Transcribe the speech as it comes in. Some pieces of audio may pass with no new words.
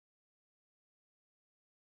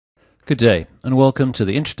Good day and welcome to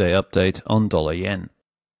the intraday update on dollar yen.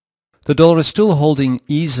 The dollar is still holding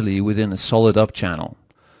easily within a solid up channel,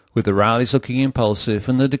 with the rallies looking impulsive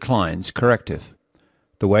and the declines corrective.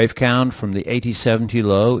 The wave count from the 80-70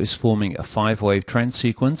 low is forming a 5-wave trend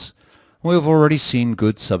sequence, and we have already seen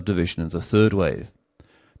good subdivision of the third wave.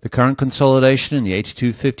 The current consolidation in the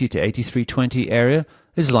 82.50 to 83.20 area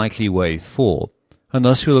is likely wave 4, and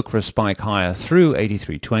thus we look for a spike higher through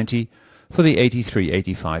 83.20 for the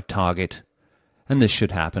 83.85 target, and this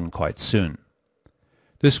should happen quite soon.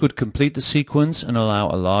 This would complete the sequence and allow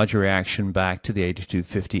a larger reaction back to the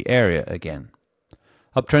 82.50 area again.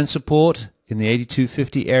 Uptrend support in the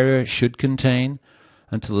 82.50 area should contain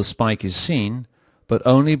until the spike is seen, but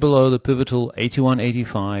only below the pivotal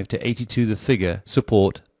 81.85 to 82 the figure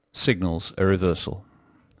support signals a reversal.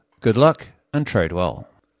 Good luck and trade well.